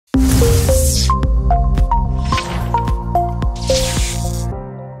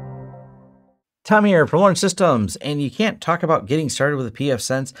Tom here from Lawrence Systems, and you can't talk about getting started with a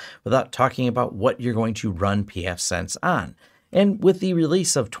pfSense without talking about what you're going to run pfSense on. And with the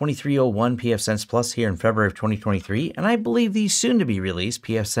release of 2301 pfSense Plus here in February of 2023, and I believe the soon-to-be released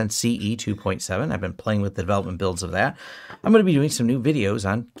pfSense CE 2.7, I've been playing with the development builds of that, I'm going to be doing some new videos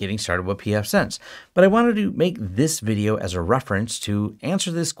on getting started with pfSense. But I wanted to make this video as a reference to answer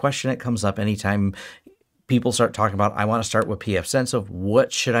this question that comes up anytime people start talking about, I want to start with pfSense, of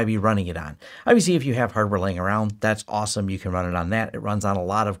what should I be running it on? Obviously, if you have hardware laying around, that's awesome. You can run it on that. It runs on a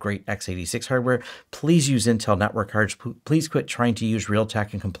lot of great x86 hardware. Please use Intel network cards. Please quit trying to use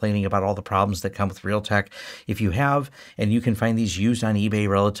Realtek and complaining about all the problems that come with Realtek. If you have, and you can find these used on eBay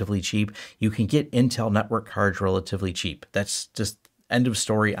relatively cheap, you can get Intel network cards relatively cheap. That's just end of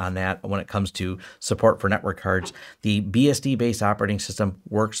story on that when it comes to support for network cards. The BSD-based operating system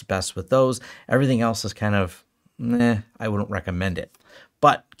works best with those. Everything else is kind of, I wouldn't recommend it.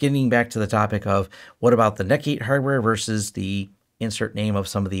 But getting back to the topic of what about the Netgate hardware versus the insert name of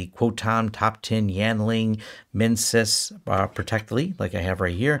some of the Qotom, Top 10, Yanling, Minsys, Protectli, like I have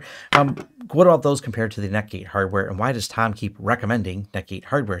right here. What about those compared to the Netgate hardware, and why does Tom keep recommending Netgate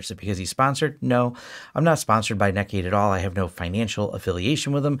hardware? Is it because he's sponsored? No, I'm not sponsored by Netgate at all. I have no financial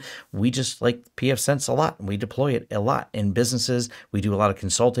affiliation with them. We just like pfSense a lot, and we deploy it a lot in businesses. We do a lot of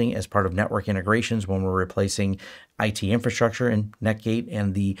consulting as part of network integrations when we're replacing IT infrastructure in Netgate,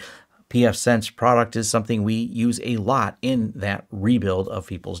 and the pfSense product is something we use a lot in that rebuild of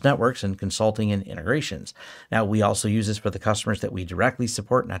people's networks and consulting and integrations. Now, we also use this for the customers that we directly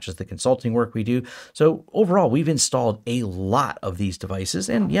support, not just the consulting work we do. So overall, we've installed a lot of these devices.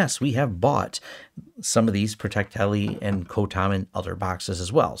 And yes, we have bought some of these Protectli and Qotom and other boxes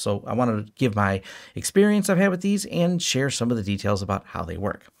as well. So I wanted to give my experience I've had with these and share some of the details about how they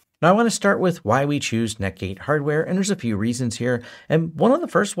work. Now, I want to start with why we choose Netgate hardware, and there's a few reasons here. And one of the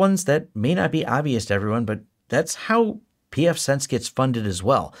first ones that may not be obvious to everyone, but that's how pfSense gets funded as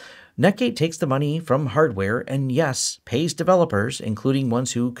well. Netgate takes the money from hardware and, yes, pays developers, including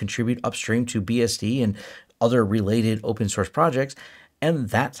ones who contribute upstream to BSD and other related open source projects. And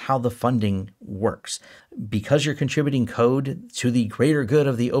that's how the funding works. Because you're contributing code to the greater good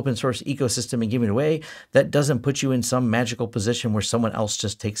of the open source ecosystem and giving it away, that doesn't put you in some magical position where someone else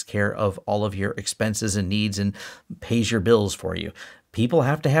just takes care of all of your expenses and needs and pays your bills for you. People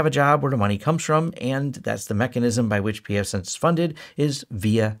have to have a job where the money comes from, and that's the mechanism by which pfSense is funded, is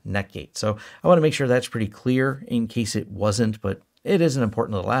via Netgate. So I want to make sure that's pretty clear in case it wasn't, but it is an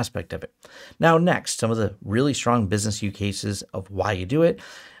important little aspect of it. Now, next, some of the really strong business use cases of why you do it.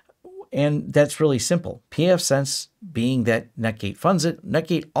 And that's really simple. pfSense, being that Netgate funds it,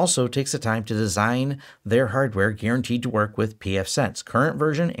 Netgate also takes the time to design their hardware guaranteed to work with pfSense, current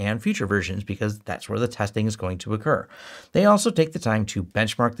version and future versions, because that's where the testing is going to occur. They also take the time to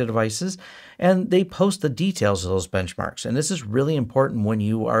benchmark the devices, and they post the details of those benchmarks. And this is really important when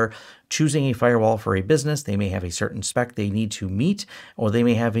you are choosing a firewall for a business. They may have a certain spec they need to meet, or they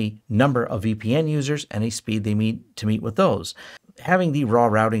may have a number of VPN users and a speed they need to meet with those. Having the raw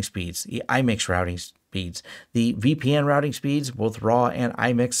routing speeds, the iMix routing speeds, the VPN routing speeds, both raw and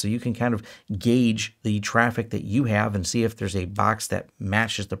iMix, so you can kind of gauge the traffic that you have and see if there's a box that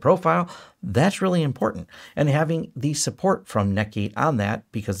matches the profile. That's really important. And having the support from Netgate on that,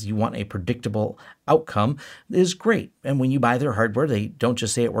 because you want a predictable outcome, is great. And when you buy their hardware, they don't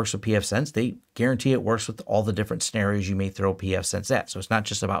just say it works with pfSense, they guarantee it works with all the different scenarios you may throw pfSense at. So it's not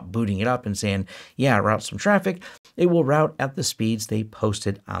just about booting it up and saying, yeah, route some traffic. It will route at the speeds they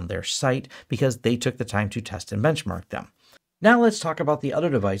posted on their site because they took the time to test and benchmark them. Now let's talk about the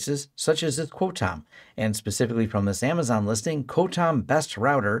other devices, such as this Qotom, and specifically from this Amazon listing, Qotom Best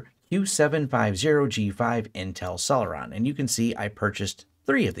Router Q750G5 Intel Celeron. And you can see I purchased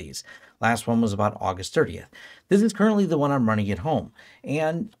 3 of these. Last one was about August 30th. This is currently the one I'm running at home,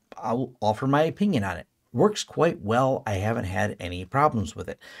 and I'll offer my opinion on it. Works quite well. I haven't had any problems with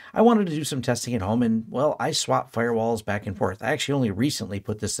it. I wanted to do some testing at home, and well, I swap firewalls back and forth. I actually only recently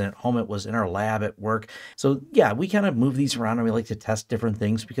put this in at home. It was in our lab at work. So yeah, we kind of move these around, and we like to test different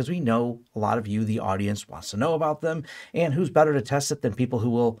things because we know a lot of you, the audience, wants to know about them, and who's better to test it than people who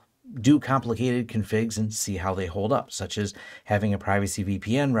will do complicated configs and see how they hold up, such as having a privacy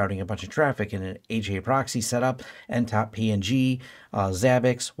VPN routing a bunch of traffic in an AJ proxy setup, NTOP PNG,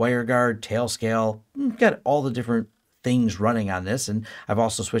 Zabbix, WireGuard, Tailscale. Got all the different things running on this, and I've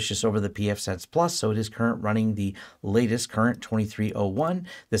also switched this over to the pfSense Plus, so it is running the latest current 2301.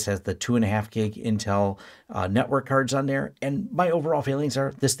 This has the 2.5 gig Intel network cards on there, and my overall feelings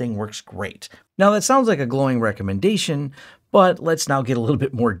are this thing works great. Now that sounds like a glowing recommendation, But let's now get a little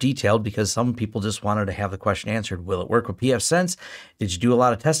bit more detailed because some people just wanted to have the question answered. Will it work with pfSense? Did you do a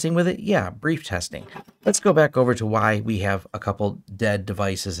lot of testing with it? Yeah, brief testing. Let's go back over to why we have a couple dead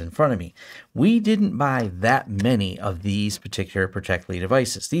devices in front of me. We didn't buy that many of these particular Protectli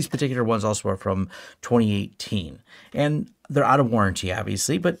devices. These particular ones also are from 2018. And they're out of warranty,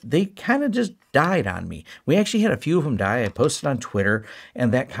 obviously, but they kind of just died on me. We actually had a few of them die. I posted on Twitter,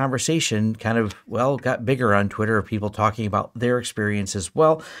 and that conversation kind of, well, got bigger on Twitter of people talking about their experience as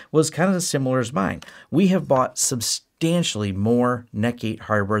well, was kind of similar as mine. We have bought substantially more Netgate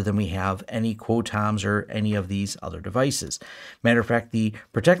hardware than we have any Qotoms or any of these other devices. Matter of fact, the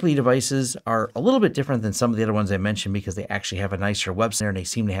Protectli devices are a little bit different than some of the other ones I mentioned because they actually have a nicer website and they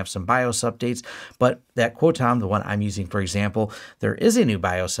seem to have some BIOS updates. But that Qotom, the one I'm using, for example, there is a new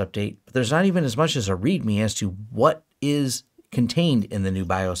BIOS update, but there's not even as much as a README as to what is contained in the new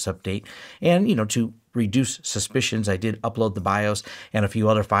BIOS update. And, to reduce suspicions, I did upload the BIOS and a few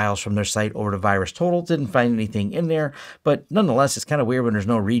other files from their site over to VirusTotal. Didn't find anything in there, but nonetheless, it's kind of weird when there's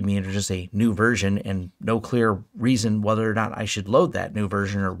no README and there's just a new version and no clear reason whether or not I should load that new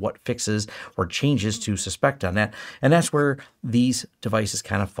version or what fixes or changes to suspect on that. And that's where these devices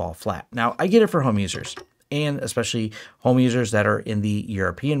kind of fall flat. Now, I get it for home users, and especially home users that are in the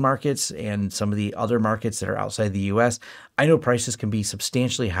European markets and some of the other markets that are outside the US. I know prices can be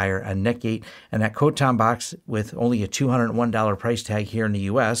substantially higher on Netgate, and that Qotom box with only a $201 price tag here in the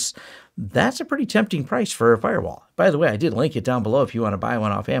US, that's a pretty tempting price for a firewall. By the way, I did link it down below if you want to buy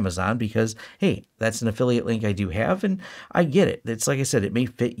one off Amazon because, hey, that's an affiliate link I do have, and I get it. It's like I said, it may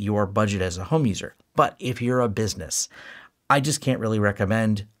fit your budget as a home user. But if you're a business, I just can't really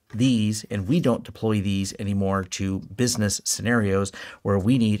recommend these, and we don't deploy these anymore to business scenarios where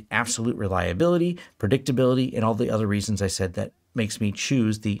we need absolute reliability, predictability, and all the other reasons I said that makes me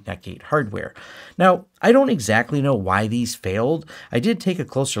choose the Netgate hardware. Now, I don't exactly know why these failed. I did take a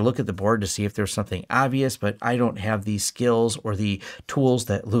closer look at the board to see if there's something obvious, but I don't have the skills or the tools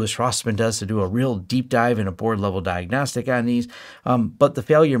that Louis Rossmann does to do a real deep dive and a board level diagnostic on these. But the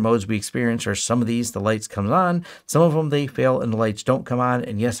failure modes we experience are some of these, the lights come on, some of them they fail and the lights don't come on.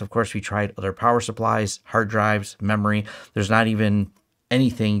 And yes, of course, we tried other power supplies, hard drives, memory. There's not even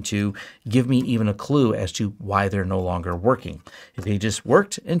anything to give me even a clue as to why they're no longer working. They just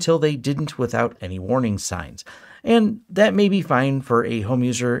worked until they didn't without any warning signs. And that may be fine for a home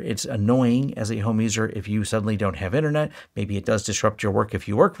user. It's annoying as a home user if you suddenly don't have internet. Maybe it does disrupt your work if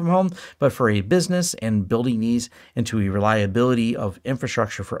you work from home, but for a business and building these into a reliability of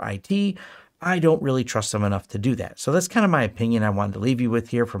infrastructure for IT, I don't really trust them enough to do that. So that's kind of my opinion I wanted to leave you with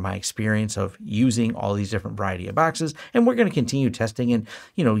here from my experience of using all these different variety of boxes. And we're going to continue testing and,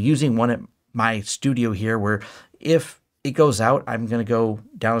 using one at my studio here where if it goes out, I'm going to go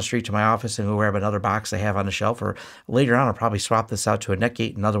down the street to my office and go grab another box I have on the shelf, or later on, I'll probably swap this out to a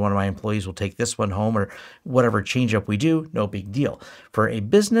Netgate. Another one of my employees will take this one home, or whatever change up we do, no big deal. For a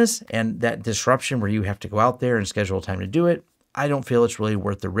business and that disruption where you have to go out there and schedule time to do it, I don't feel it's really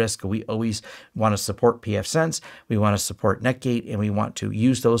worth the risk. We always want to support pfSense, we want to support Netgate, and we want to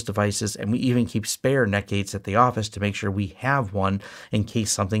use those devices, and we even keep spare Netgates at the office to make sure we have one in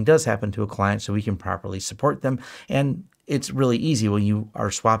case something does happen to a client so we can properly support them. And it's really easy when you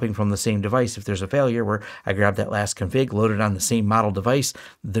are swapping from the same device. If there's a failure where I grab that last config, load it on the same model device,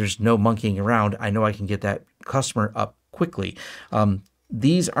 there's no monkeying around. I know I can get that customer up quickly.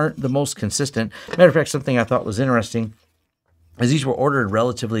 These aren't the most consistent. Matter of fact, something I thought was interesting as these were ordered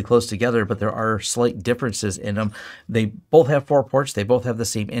relatively close together, but there are slight differences in them. They both have 4 ports. They both have the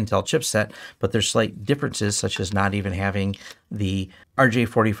same Intel chipset, but there's slight differences, such as not even having the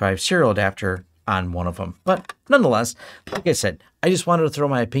RJ45 serial adapter on one of them. But nonetheless, like I said, I just wanted to throw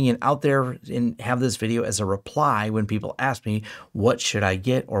my opinion out there and have this video as a reply when people ask me, what should I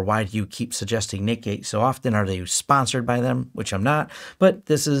get, or why do you keep suggesting Netgate so often? Are they sponsored by them? Which I'm not, but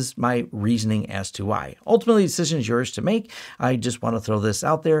this is my reasoning as to why. Ultimately, the decision is yours to make. I just want to throw this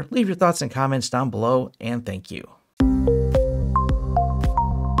out there. Leave your thoughts and comments down below, and thank you.